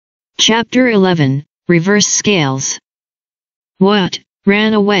Chapter 11, Reverse Scales. What,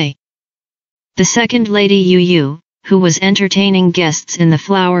 ran away? The second Lady Yu, who was entertaining guests in the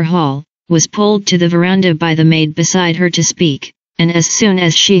flower hall, was pulled to the veranda by the maid beside her to speak, and as soon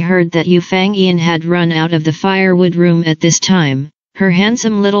as she heard that Yu Fangyan had run out of the firewood room at this time, her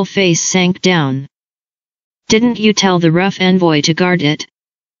handsome little face sank down. "Didn't you tell the rough envoy to guard it?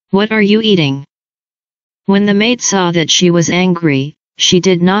 What are you eating?" When the maid saw that she was angry, she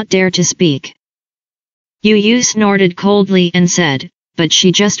did not dare to speak. Yu snorted coldly and said, "But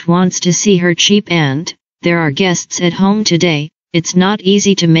she just wants to see her cheap aunt. There are guests at home today, it's not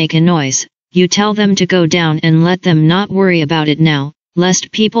easy to make a noise. You tell them to go down and let them not worry about it now,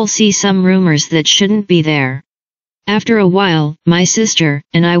 lest people see some rumors that shouldn't be there. After a while, my sister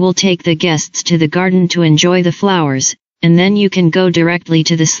and I will take the guests to the garden to enjoy the flowers, and then you can go directly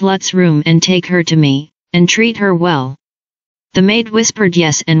to the slut's room and take her to me, and treat her well." The maid whispered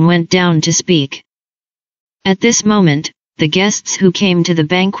yes and went down to speak. At this moment, the guests who came to the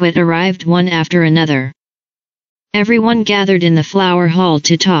banquet arrived one after another. Everyone gathered in the flower hall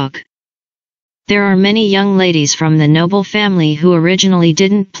to talk. There are many young ladies from the noble family who originally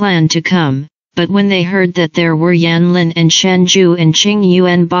didn't plan to come, but when they heard that there were Yan Lin and Shen Ju and Qing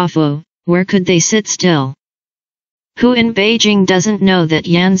Yuan Bafo, where could they sit still? Who in Beijing doesn't know that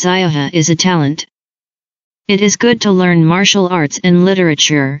Yan Ziahe is a talent? It is good to learn martial arts and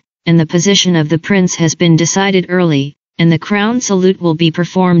literature, and the position of the prince has been decided early, and the crown salute will be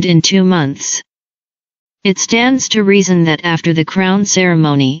performed in 2 months. It stands to reason that after the crown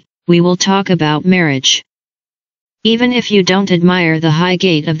ceremony, we will talk about marriage. Even if you don't admire the high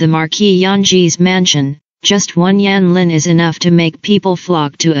gate of the Marquis Yanji's mansion, just one Yan Lin is enough to make people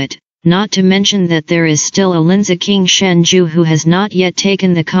flock to it, not to mention that there is still a Linzi King Shen Ju who has not yet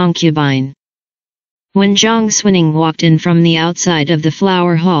taken the concubine. When Zhang Xuning walked in from the outside of the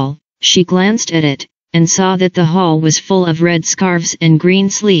flower hall, she glanced at it, and saw that the hall was full of red scarves and green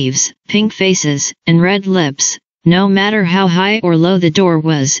sleeves, pink faces, and red lips. No matter how high or low the door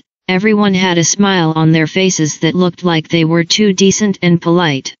was, everyone had a smile on their faces that looked like they were too decent and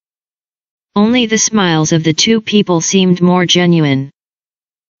polite. Only the smiles of the two people seemed more genuine.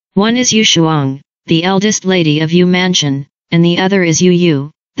 One is Yu Shuang, the eldest lady of Yu Mansion, and the other is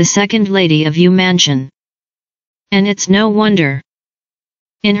Yu, the second lady of Yu Mansion. And it's no wonder.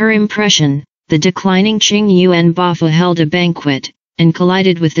 In her impression, the declining Qing Yuan Bafo held a banquet, and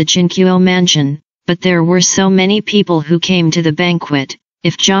collided with the Qinqiu Mansion, but there were so many people who came to the banquet.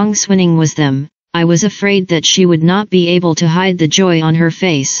 If Zhang Xuning was them, I was afraid that she would not be able to hide the joy on her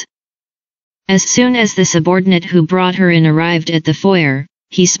face. As soon as the subordinate who brought her in arrived at the foyer,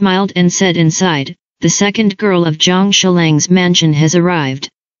 he smiled and said inside, "The second girl of Zhang Shilang's mansion has arrived."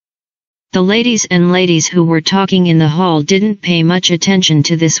 The ladies and ladies who were talking in the hall didn't pay much attention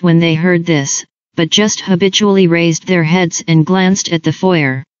to this when they heard this, but just habitually raised their heads and glanced at the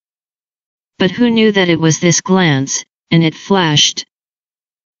foyer. But who knew that it was this glance, and it flashed.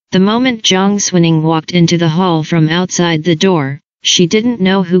 The moment Zhang Xuning walked into the hall from outside the door, she didn't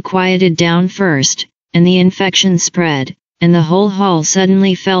know who quieted down first, and the infection spread, and the whole hall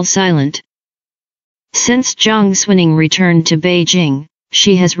suddenly fell silent. Since Zhang Xuning returned to Beijing,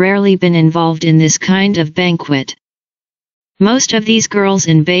 she has rarely been involved in this kind of banquet. Most of these girls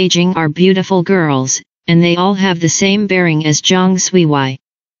in Beijing are beautiful girls, and they all have the same bearing as Zhang Suiwai.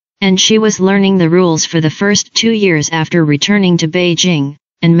 And she was learning the rules for the first 2 years after returning to Beijing,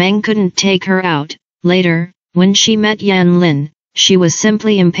 and Meng couldn't take her out. Later, when she met Yan Lin, she was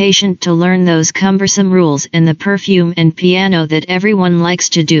simply impatient to learn those cumbersome rules and the perfume and piano that everyone likes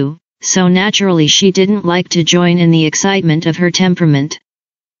to do, so naturally she didn't like to join in the excitement of her temperament.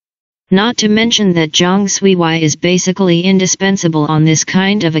 Not to mention that Zhang Suiwai is basically indispensable on this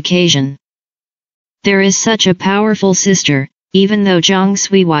kind of occasion. There is such a powerful sister, even though Zhang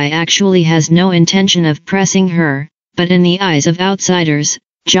Suiwai actually has no intention of pressing her, but in the eyes of outsiders,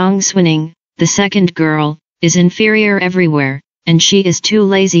 Zhang Xuning, the second girl, is inferior everywhere, and she is too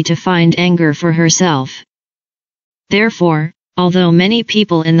lazy to find anger for herself. Therefore, although many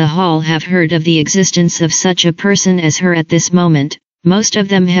people in the hall have heard of the existence of such a person as her at this moment, most of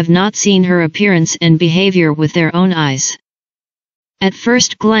them have not seen her appearance and behavior with their own eyes. At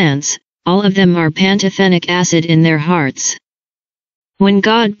first glance, all of them are pantothenic acid in their hearts. When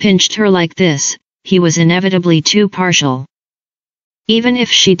God pinched her like this, he was inevitably too partial. Even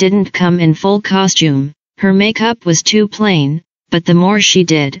if she didn't come in full costume, her makeup was too plain, but the more she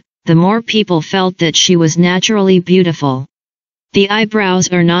did, the more people felt that she was naturally beautiful. The eyebrows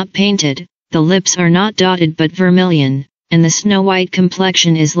are not painted, the lips are not dotted but vermilion, and the snow-white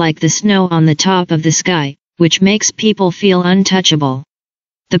complexion is like the snow on the top of the sky, which makes people feel untouchable.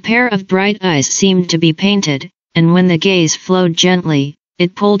 The pair of bright eyes seemed to be painted, and when the gaze flowed gently,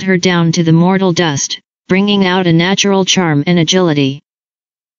 it pulled her down to the mortal dust, bringing out a natural charm and agility.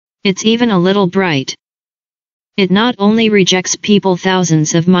 It's even a little bright. It not only rejects people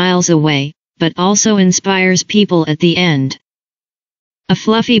thousands of miles away, but also inspires people at the end. A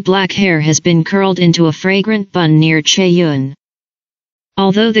fluffy black hair has been curled into a fragrant bun near Che-yun.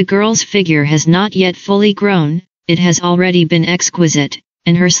 Although the girl's figure has not yet fully grown, it has already been exquisite,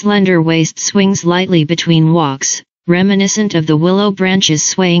 and her slender waist swings lightly between walks, reminiscent of the willow branches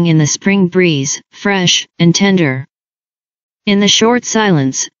swaying in the spring breeze, fresh and tender. In the short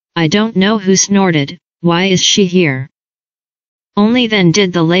silence, I don't know who snorted, "Why is she here?" Only then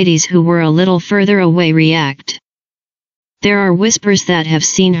did the ladies who were a little further away react. There are whispers that have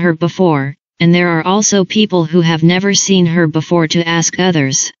seen her before, and there are also people who have never seen her before to ask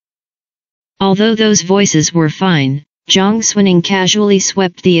others. Although those voices were fine, Zhang Suning casually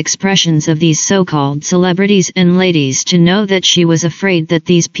swept the expressions of these so-called celebrities and ladies to know that she was afraid that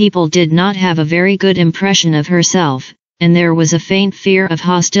these people did not have a very good impression of herself, and there was a faint fear of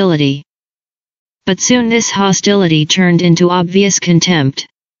hostility. But soon this hostility turned into obvious contempt.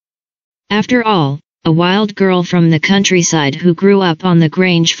 After all, a wild girl from the countryside who grew up on the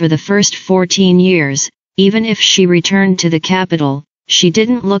Grange for the first 14 years, even if she returned to the capital, she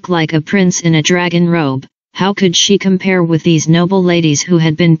didn't look like a prince in a dragon robe. How could she compare with these noble ladies who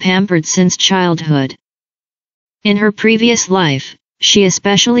had been pampered since childhood? In her previous life, she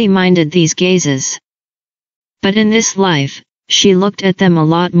especially minded these gazes. But in this life, she looked at them a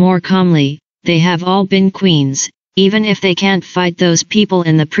lot more calmly. They have all been queens, even if they can't fight those people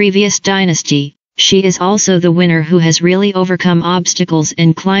in the previous dynasty. She is also the winner who has really overcome obstacles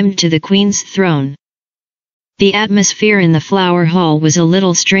and climbed to the queen's throne. The atmosphere in the flower hall was a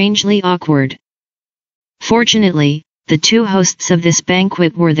little strangely awkward. Fortunately, the two hosts of this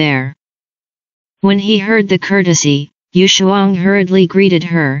banquet were there. When he heard the courtesy, Yu Shuang hurriedly greeted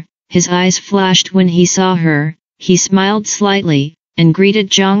her. His eyes flashed when he saw her. He smiled slightly, and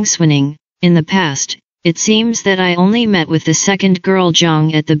greeted Zhang Suning. "In the past, it seems that I only met with the second girl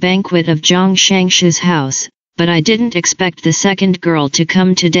Zhang at the banquet of Zhang Shangshu's house, but I didn't expect the second girl to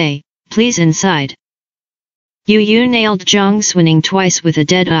come today. Please inside." Yu nailed Zhang Suning twice with a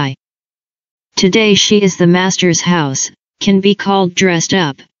dead eye. Today she is the master's house, can be called dressed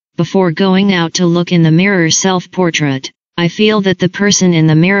up. Before going out to look in the mirror self-portrait, I feel that the person in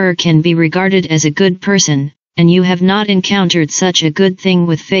the mirror can be regarded as a good person, and you have not encountered such a good thing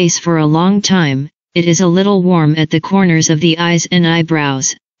with face for a long time. It is a little warm at the corners of the eyes and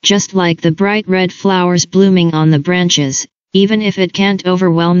eyebrows, just like the bright red flowers blooming on the branches. Even if it can't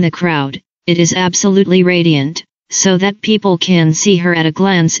overwhelm the crowd, it is absolutely radiant, so that people can see her at a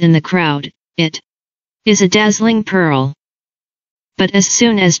glance in the crowd. It is a dazzling pearl. But as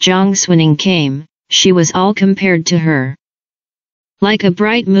soon as Zhang Suning came, she was all compared to her. Like a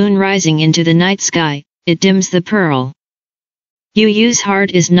bright moon rising into the night sky, it dims the pearl. Yu's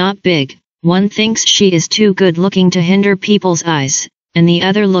heart is not big. One thinks she is too good looking to hinder people's eyes, and the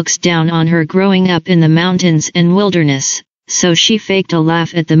other looks down on her growing up in the mountains and wilderness, so she faked a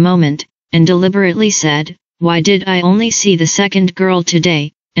laugh at the moment, and deliberately said, "Why did I only see the second girl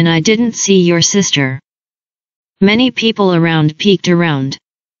today, and I didn't see your sister?" Many people around peeked around.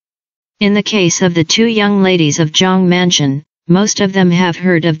 In the case of the two young ladies of Zhang Mansion, most of them have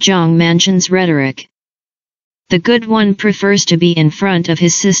heard of Zhang Mansion's rhetoric. The good one prefers to be in front of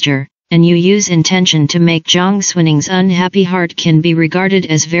his sister, and Yu's intention to make Zhang Suning's unhappy heart can be regarded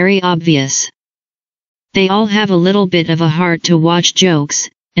as very obvious. They all have a little bit of a heart to watch jokes,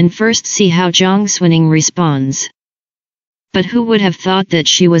 and first see how Zhang Suning responds. But who would have thought that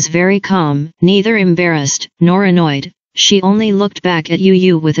she was very calm, neither embarrassed nor annoyed. She only looked back at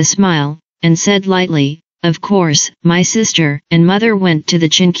Yu with a smile, and said lightly, "Of course, my sister and mother went to the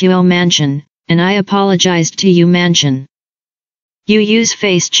Chinquo mansion, and I apologized to Yu mansion." Yu's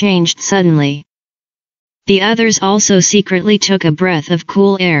face changed suddenly. The others also secretly took a breath of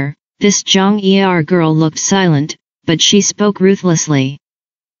cool air. This Zhang Er girl looked silent, but she spoke ruthlessly.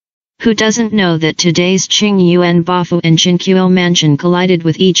 Who doesn't know that today's Qingyuan Bafu and Chinquo mansion collided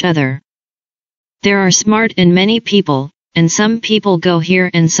with each other? There are smart and many people, and some people go here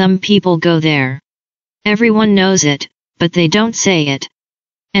and some people go there. Everyone knows it, but they don't say it.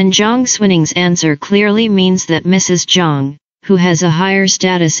 And Zhang Suning's answer clearly means that Mrs. Zhang, who has a higher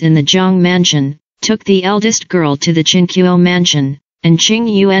status in the Zhang mansion, took the eldest girl to the Chinquo mansion, and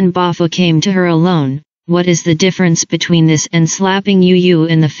Qingyuan Bafu came to her alone. What is the difference between this and slapping Yu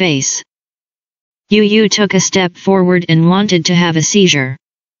in the face? Yu took a step forward and wanted to have a seizure.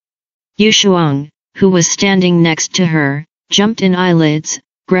 Yu Shuang, who was standing next to her, jumped in eyelids.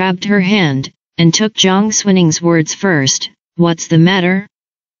 grabbed her hand, and took Jiang Xunning's words first. What's the matter?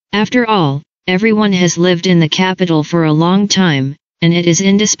 After all, everyone has lived in the capital for a long time, and it is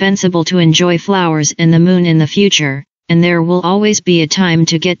indispensable to enjoy flowers and the moon in the future, and there will always be a time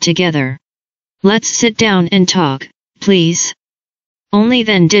to get together. Let's sit down and talk, please. Only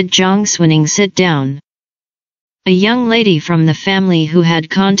then did Jiang Xuning sit down. A young lady from the family who had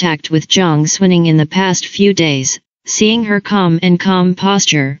contact with Jiang Xuning in the past few days, seeing her calm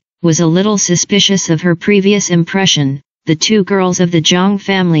posture, was a little suspicious of her previous impression. The two girls of the Jiang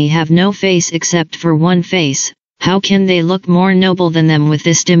family have no face except for one face. How can they look more noble than them with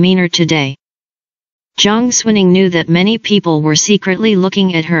this demeanor today? Jiang Xuning knew that many people were secretly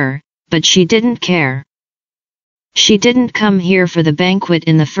looking at her, but she didn't care. She didn't come here for the banquet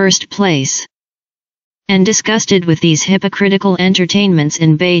in the first place. And disgusted with these hypocritical entertainments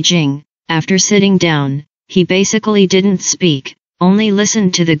in Beijing, after sitting down, he basically didn't speak, only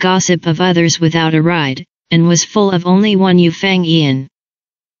listened to the gossip of others without a ride, and was full of only one Yu Fangyan.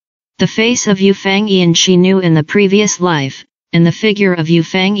 The face of Yu Fangyan she knew in the previous life, and the figure of Yu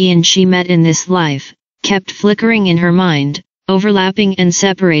Fangyan she met in this life, kept flickering in her mind, overlapping and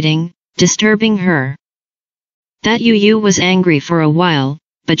separating, disturbing her. That Yu was angry for a while,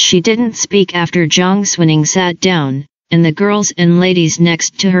 but she didn't speak after Jiang Xuning sat down, and the girls and ladies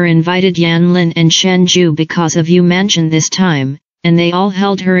next to her invited Yan Lin and Shen Ju because of Yu mentioned this time, and they all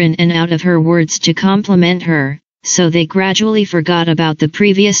held her in and out of her words to compliment her, so they gradually forgot about the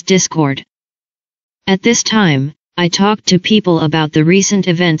previous discord. At this time, I talked to people about the recent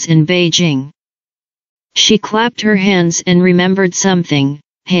events in Beijing. She clapped her hands and remembered something.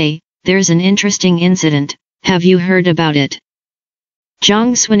 Hey, there's an interesting incident, have you heard about it?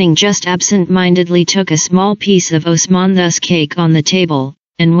 Jiang Xuning just absent-mindedly took a small piece of Osmanthus cake on the table,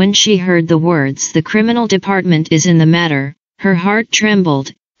 and when she heard the words "the criminal department is in the matter," her heart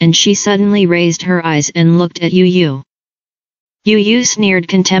trembled, and she suddenly raised her eyes and looked at Yu. Yu sneered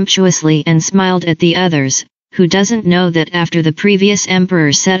contemptuously and smiled at the others. Who doesn't know that after the previous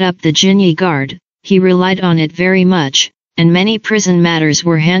emperor set up the Jinyi Guard, he relied on it very much, and many prison matters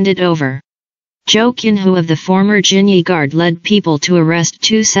were handed over. Zhou Qinhu of the former Jinyi Guard led people to arrest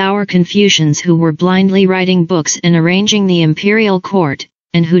two sour Confucians who were blindly writing books and arranging the imperial court,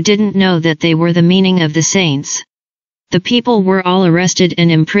 and who didn't know that they were the meaning of the saints. The people were all arrested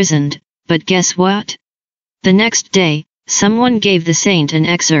and imprisoned, but guess what? The next day, someone gave the saint an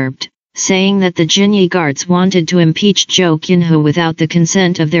excerpt, saying that the Jinyi Guards wanted to impeach Zhou Qinhu without the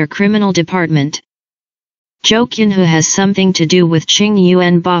consent of their criminal department. Zhou Qinhu has something to do with Qing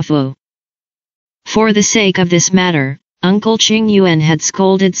Yuan Bafu. For the sake of this matter, Uncle Qing Yuan had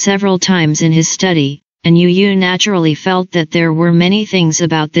scolded several times in his study, and Yu naturally felt that there were many things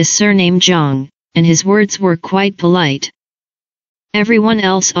about this surname Zhang, and his words were quite polite. Everyone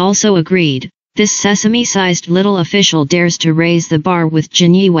else also agreed. This sesame-sized little official dares to raise the bar with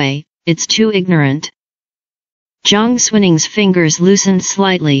Jin Yiwei, it's too ignorant. Jiang Xunning's fingers loosened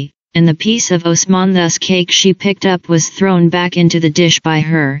slightly, and the piece of Osmanthus cake she picked up was thrown back into the dish by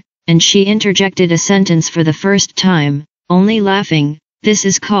her, and she interjected a sentence for the first time, only laughing. This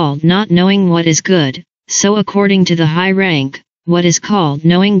is called not knowing what is good, so according to the high rank, what is called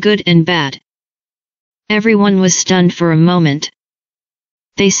knowing good and bad. Everyone was stunned for a moment.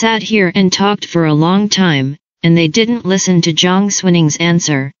 They sat here and talked for a long time, and they didn't listen to Jiang Xunning's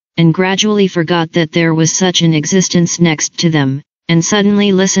answer, and gradually forgot that there was such an existence next to them, and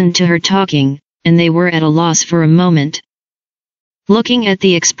suddenly listened to her talking, and they were at a loss for a moment. Looking at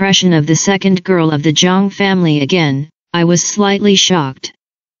the expression of the second girl of the Jiang family again, I was slightly shocked.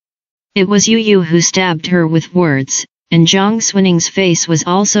 It was Yu who stabbed her with words, and Jiang Xunning's face was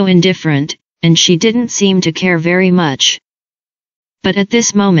also indifferent, and she didn't seem to care very much. But at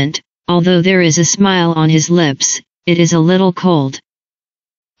this moment, although there is a smile on his lips, it is a little cold.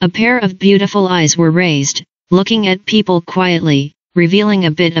 A pair of beautiful eyes were raised, looking at people quietly, revealing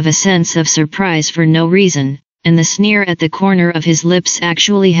a bit of a sense of surprise for no reason, and the sneer at the corner of his lips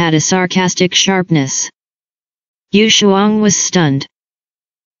actually had a sarcastic sharpness. Yu Shuang was stunned.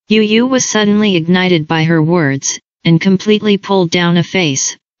 Yu was suddenly ignited by her words, and completely pulled down a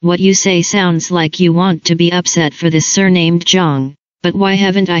face. What you say sounds like you want to be upset for this surnamed Zhang, but why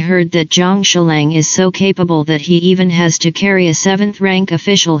haven't I heard that Zhang Shilang is so capable that he even has to carry a 7th-rank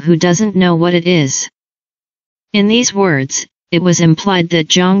official who doesn't know what it is? In these words, it was implied that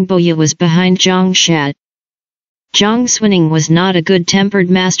Zhang Boya was behind Zhang Shat. Jiang Xuning was not a good-tempered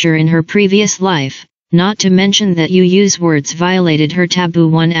master in her previous life, not to mention that Yu's words violated her taboo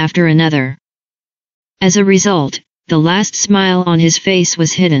one after another. As a result, the last smile on his face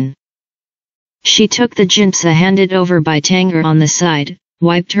was hidden. She took the jinsa handed over by Tanger on the side,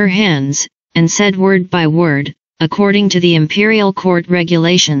 wiped her hands, and said word by word, according to the imperial court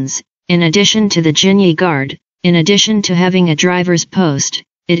regulations, in addition to the Jinyi guard, in addition to having a driver's post,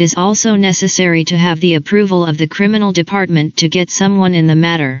 it is also necessary to have the approval of the criminal department to get someone in the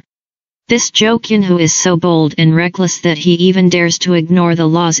matter. This Zhou Qinhu is so bold and reckless that he even dares to ignore the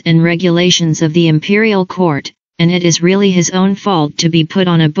laws and regulations of the imperial court, and it is really his own fault to be put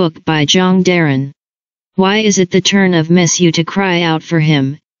on a book by Zhang Darren. Why is it the turn of Miss Yu to cry out for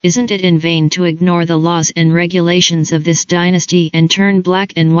him? Isn't it in vain to ignore the laws and regulations of this dynasty and turn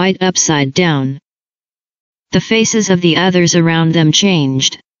black and white upside down? The faces of the others around them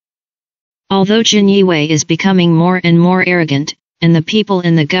changed. Although Jin Yiwei is becoming more and more arrogant, and the people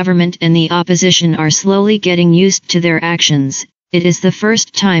in the government and the opposition are slowly getting used to their actions, it is the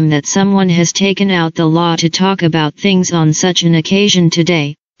first time that someone has taken out the law to talk about things on such an occasion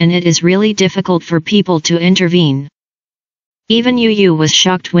today, and it is really difficult for people to intervene. Even Yu Yu was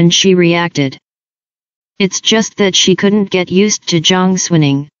shocked when she reacted. It's just that she couldn't get used to Zhang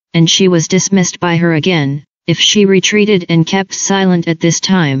Suining, and she was dismissed by her again. If she retreated and kept silent at this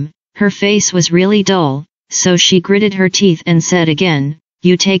time, her face was really dull, so she gritted her teeth and said again,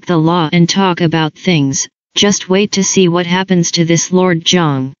 "You take the law and talk about things, just wait to see what happens to this Lord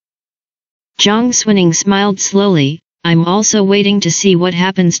Zhang." Zhang Suining smiled slowly, "I'm also waiting to see what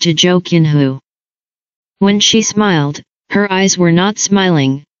happens to Zhou Qinhu." When she smiled, her eyes were not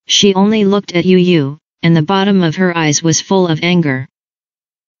smiling, she only looked at Yu Yu, and the bottom of her eyes was full of anger.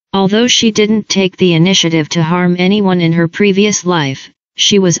 Although she didn't take the initiative to harm anyone in her previous life,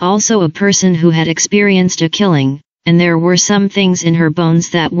 she was also a person who had experienced a killing, and there were some things in her bones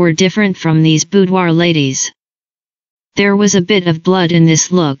that were different from these boudoir ladies. There was a bit of blood in this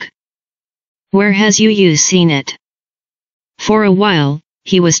look. Where has Yu Yu seen it? For a while,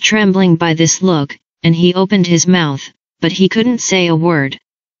 he was trembling by this look, and he opened his mouth, but he couldn't say a word.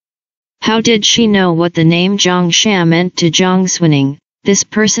 How did she know what the name Zhang Sha meant to Zhang Suining? This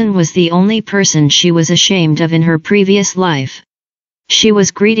person was the only person she was ashamed of in her previous life. She was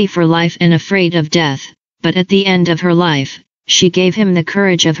greedy for life and afraid of death, but at the end of her life, she gave him the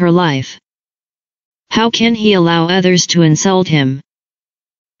courage of her life. How can he allow others to insult him?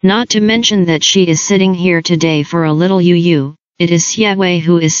 Not to mention that she is sitting here today for a little Yu Yu, it is Xie Wei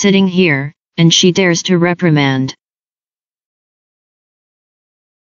who is sitting here, and she dares to reprimand.